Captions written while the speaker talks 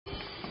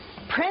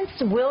Prince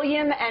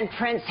William and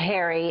Prince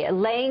Harry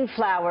laying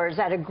flowers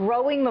at a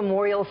growing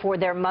memorial for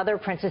their mother,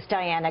 Princess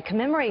Diana,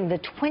 commemorating the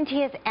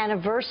 20th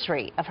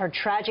anniversary of her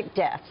tragic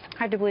death.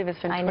 Hard to believe it's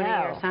been 20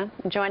 years, huh?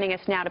 Joining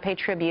us now to pay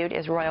tribute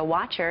is royal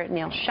watcher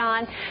Neil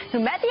Sean, who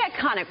met the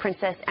iconic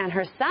princess and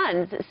her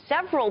sons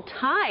several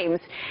times.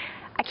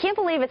 I can't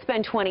believe it's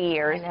been 20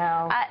 years.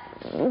 I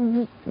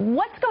know.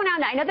 What's going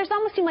on now? I know there's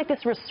almost seemed like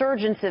this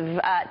resurgence of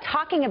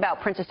talking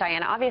about Princess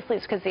Diana. Obviously,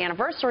 it's because of the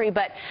anniversary,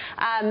 but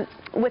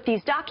with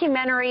these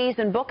documentaries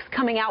and books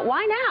coming out,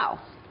 why now?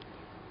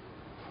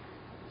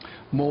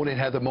 Morning,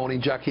 Heather.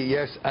 Morning, Jackie.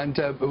 Yes, and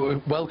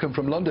welcome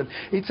from London.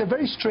 It's a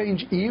very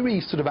strange, eerie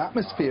sort of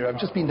atmosphere.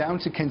 I've just been down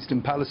to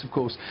Kensington Palace, of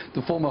course,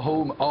 the former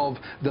home of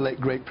the late,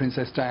 great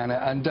Princess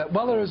Diana. And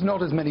while there is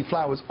not as many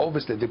flowers,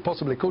 obviously, there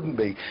possibly couldn't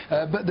be,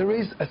 but there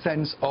is a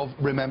sense of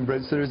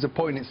remembrance. There is a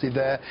poignancy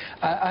there.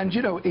 And,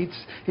 you know, it's,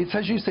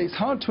 as you say, it's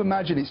hard to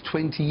imagine it's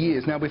 20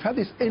 years. Now, we've had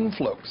this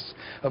influx,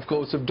 of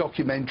course, of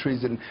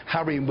documentaries and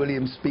Harry and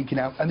William speaking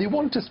out. And they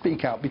want to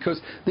speak out because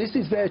this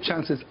is their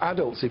chance as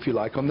adults, if you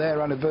like, on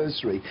their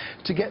anniversary,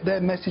 to get their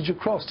message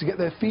across, to get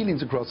their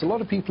feelings across. A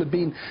lot of people have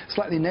been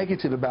slightly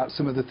negative about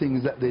some of the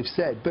things that they've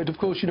said. But, of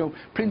course, you know,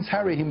 Prince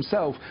Harry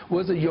himself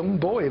was a young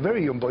boy, a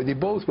very young boy. They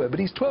both were. But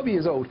he's 12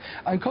 years old.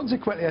 And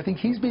consequently, I think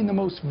he's been the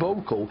most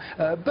vocal.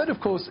 But, of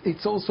course,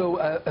 it's also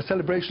a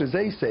celebration, as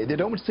they say. They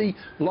don't want to see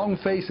long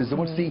faces. They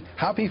want to see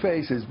happy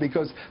faces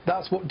because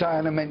that's what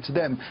Diana meant to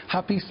them.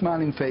 Happy,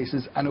 smiling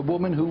faces and a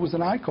woman who was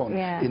an icon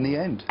in the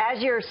end.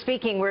 As you're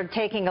speaking, we're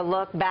taking a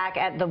look back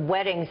at the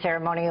wedding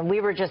ceremony. And we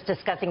were just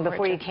discussing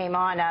before you came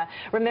on,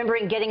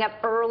 remembering getting up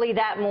early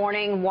that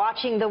morning,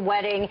 watching the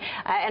wedding,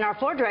 and our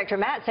floor director,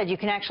 Matt, said you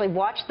can actually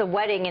watch the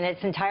wedding in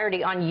its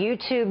entirety on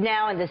YouTube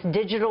now in this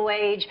digital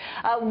age.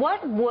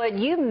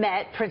 You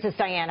met Princess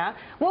Diana,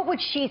 what would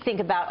she think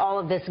about all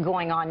of this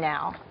going on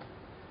now?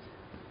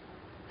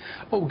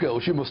 Oh,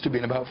 girls, you must have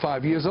been about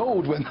 5 years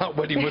old when that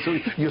wedding was.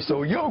 You're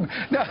so young.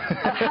 No.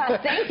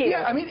 Thank you.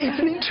 Yeah, I mean, it's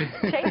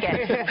an Take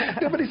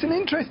it. No, but it's an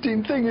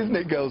interesting thing, isn't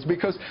it, girls?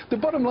 Because the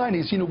bottom line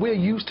is, you know, we're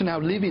used to now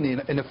living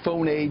in a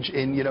phone age,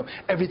 in, you know,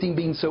 everything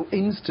being so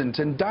instant.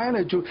 And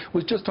Diana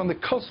was just on the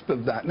cusp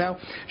of that. Now,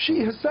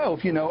 she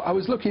herself, you know, I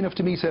was lucky enough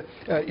to meet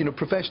her, you know,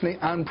 professionally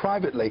and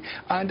privately.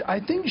 And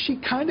I think she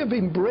kind of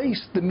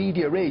embraced the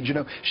media age. You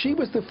know, she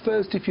was the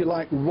first, if you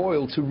like,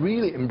 royal to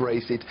really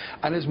embrace it.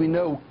 And as we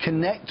know,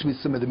 connect with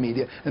some of the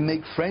media and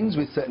make friends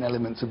with certain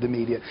elements of the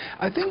media.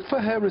 I think for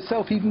her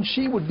herself, even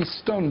she would be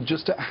stunned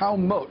just at how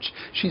much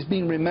she's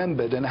been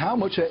remembered and how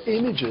much her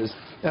images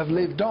have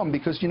lived on,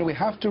 because, you know, we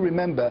have to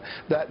remember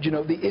that, you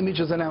know, the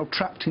images are now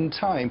trapped in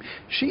time.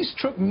 She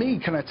struck me,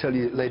 can I tell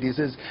you, ladies,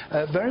 as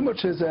very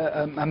much as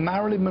a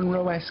Marilyn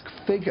Monroe-esque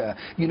figure.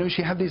 You know,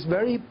 she had this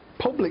very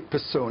public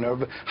persona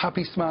of a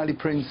happy, smiley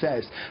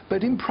princess.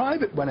 But in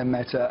private, when I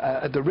met her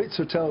at the Ritz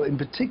Hotel in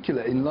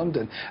particular in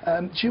London,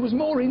 she was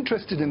more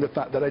interested in the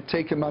fact that I'd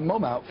taken my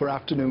mum out for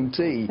afternoon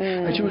tea.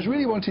 And she was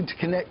really wanting to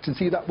connect and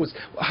see that was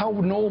how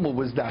normal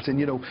was that. And,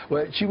 you know,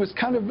 she was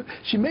kind of,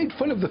 she made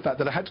fun of the fact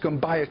that I had to go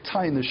and buy a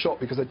tie in the shop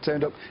because I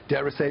turned up,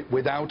 dare I say,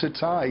 without a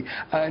tie.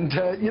 And,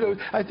 you know,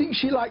 I think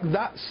she liked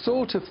that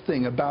sort of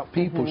thing about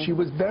people. She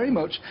was very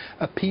much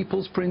a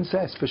people's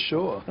princess, for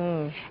sure.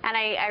 And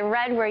I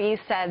read where you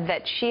said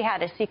that she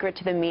had a secret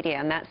to the media,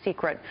 and that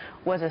secret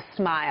was a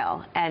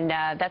smile. And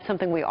that's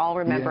something we all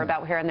remember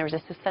about her. And there was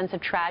this sense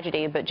of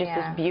tragedy, but just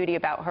this beauty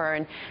about her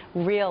and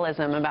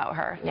realism about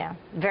her. Yeah,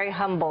 very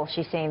humble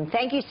she seemed.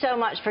 Thank you so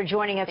much for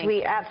joining us.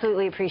 We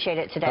absolutely appreciate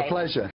it today. A pleasure.